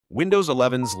Windows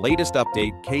 11's latest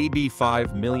update,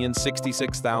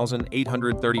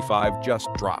 KB5066835,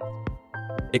 just dropped.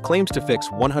 It claims to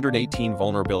fix 118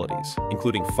 vulnerabilities,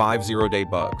 including 5 zero-day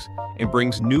bugs, and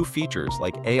brings new features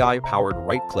like AI-powered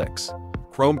right-clicks,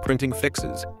 Chrome printing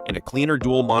fixes, and a cleaner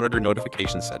dual-monitor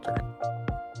notification center.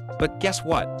 But guess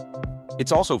what?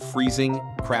 It's also freezing,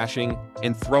 crashing,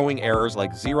 and throwing errors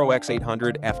like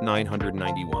 0x800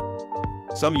 F991.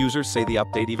 Some users say the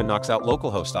update even knocks out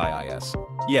localhost IIS.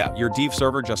 Yeah, your dev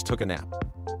server just took a nap.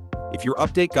 If your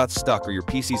update got stuck or your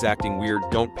PC's acting weird,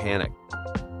 don't panic.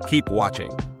 Keep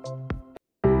watching.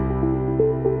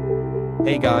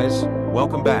 Hey guys,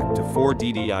 welcome back to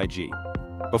 4DDIG.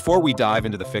 Before we dive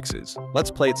into the fixes,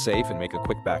 let's play it safe and make a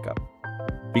quick backup.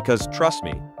 Because trust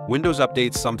me, Windows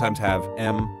updates sometimes have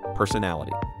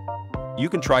personality. You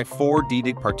can try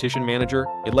 4DDIG Partition Manager.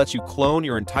 It lets you clone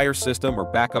your entire system or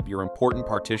back up your important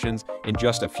partitions in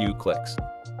just a few clicks.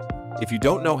 If you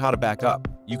don't know how to back up,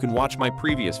 you can watch my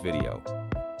previous video.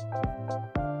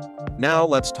 Now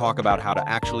let's talk about how to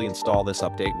actually install this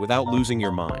update without losing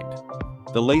your mind.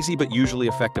 The lazy but usually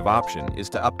effective option is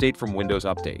to update from Windows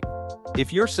Update.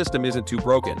 If your system isn't too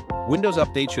broken, Windows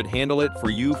Update should handle it for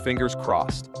you, fingers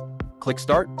crossed. Click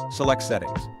Start, select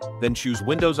Settings, then choose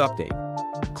Windows Update.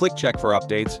 Click Check for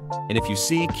updates, and if you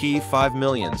see key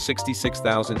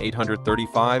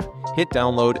 5066835, hit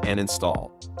Download and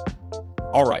Install.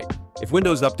 Alright, if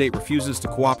Windows Update refuses to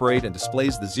cooperate and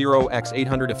displays the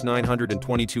 0x800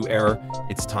 F922 error,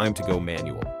 it's time to go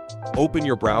manual. Open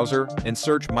your browser and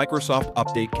search Microsoft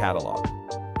Update Catalog.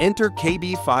 Enter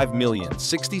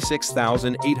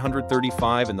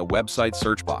KB5066835 in the website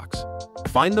search box.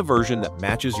 Find the version that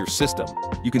matches your system.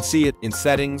 You can see it in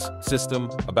Settings, System,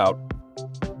 About,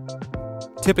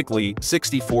 typically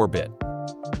 64-bit.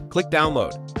 Click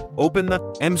Download, open the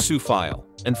MSU file,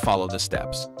 and follow the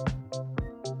steps.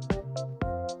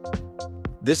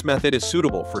 This method is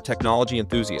suitable for technology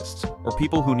enthusiasts or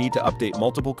people who need to update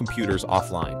multiple computers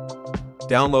offline.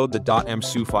 Download the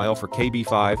 .msu file for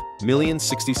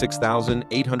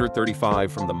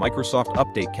KB5066835 from the Microsoft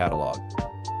Update Catalog.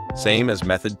 Same as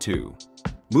Method 2.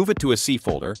 Move it to a C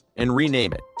folder and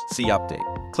rename it C Update.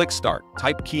 Click Start,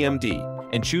 type KeyMD,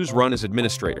 and choose Run as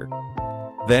Administrator.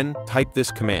 Then type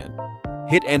this command.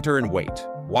 Hit Enter and wait.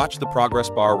 Watch the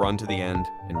progress bar run to the end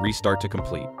and restart to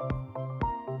complete.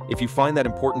 If you find that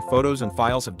important photos and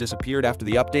files have disappeared after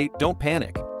the update, don't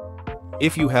panic.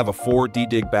 If you have a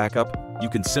 4DDIG backup, you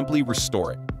can simply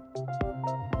restore it.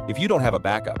 If you don't have a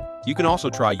backup, you can also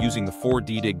try using the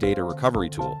 4DDIG Data Recovery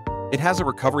tool. It has a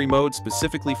recovery mode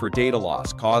specifically for data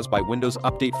loss caused by Windows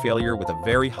Update failure with a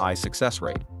very high success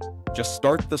rate. Just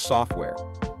start the software.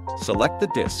 Select the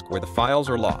disk where the files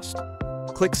are lost.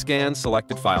 Click Scan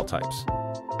selected file types.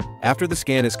 After the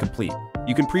scan is complete,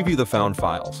 you can preview the found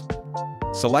files.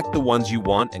 Select the ones you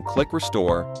want and click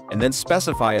Restore, and then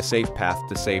specify a safe path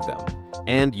to save them,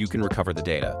 and you can recover the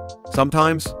data.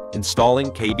 Sometimes,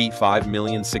 installing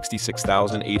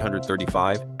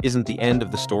KB5066835 isn't the end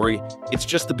of the story, it's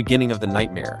just the beginning of the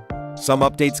nightmare. Some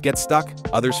updates get stuck,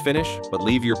 others finish, but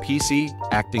leave your PC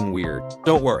acting weird.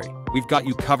 Don't worry, we've got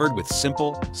you covered with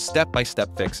simple,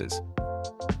 step-by-step fixes.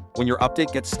 When your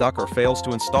update gets stuck or fails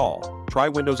to install, try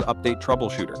Windows Update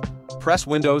Troubleshooter. Press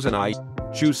Windows and I.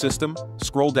 Choose System,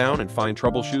 scroll down and find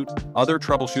Troubleshoot, Other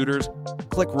Troubleshooters,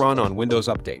 click Run on Windows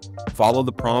Update. Follow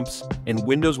the prompts, and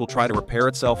Windows will try to repair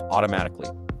itself automatically.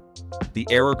 The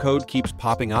error code keeps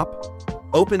popping up?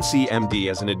 Open CMD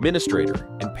as an administrator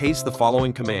and paste the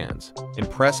following commands,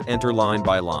 and press Enter line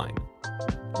by line.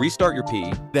 Restart your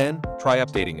P, then try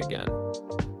updating again.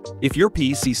 If your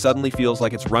PC suddenly feels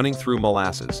like it's running through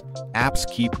molasses, apps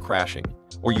keep crashing,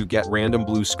 or you get random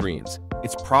blue screens,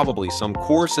 it's probably some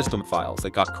core system files that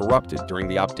got corrupted during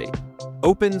the update.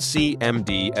 Open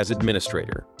CMD as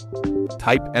administrator.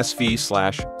 Type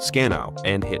sv/scanout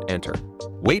and hit Enter.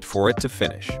 Wait for it to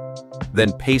finish.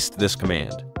 Then paste this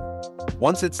command.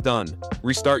 Once it's done,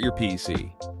 restart your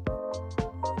PC.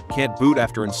 Can't boot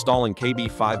after installing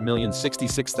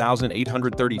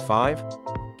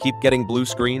KB5066835? Keep getting blue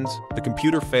screens? The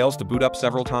computer fails to boot up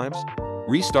several times?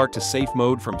 Restart to safe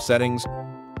mode from Settings,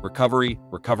 Recovery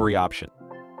option.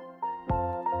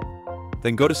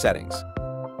 Then go to Settings,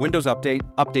 Windows Update,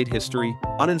 Update History,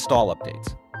 Uninstall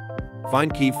Updates.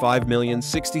 Find key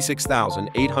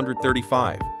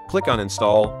 5066835, click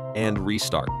Uninstall, and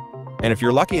restart. And if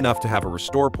you're lucky enough to have a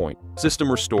restore point,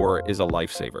 System Restore is a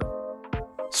lifesaver.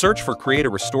 Search for Create a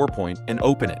Restore Point and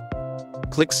open it.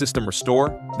 Click System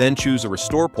Restore, then choose a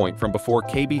restore point from before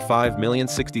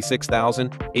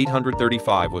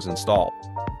KB5066835 was installed.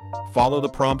 Follow the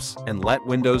prompts and let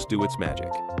Windows do its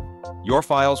magic. Your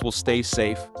files will stay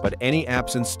safe, but any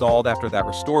apps installed after that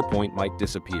restore point might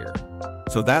disappear.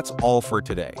 So that's all for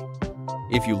today.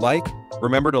 If you like,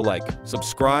 remember to like,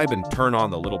 subscribe, and turn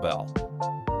on the little bell.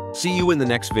 See you in the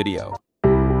next video.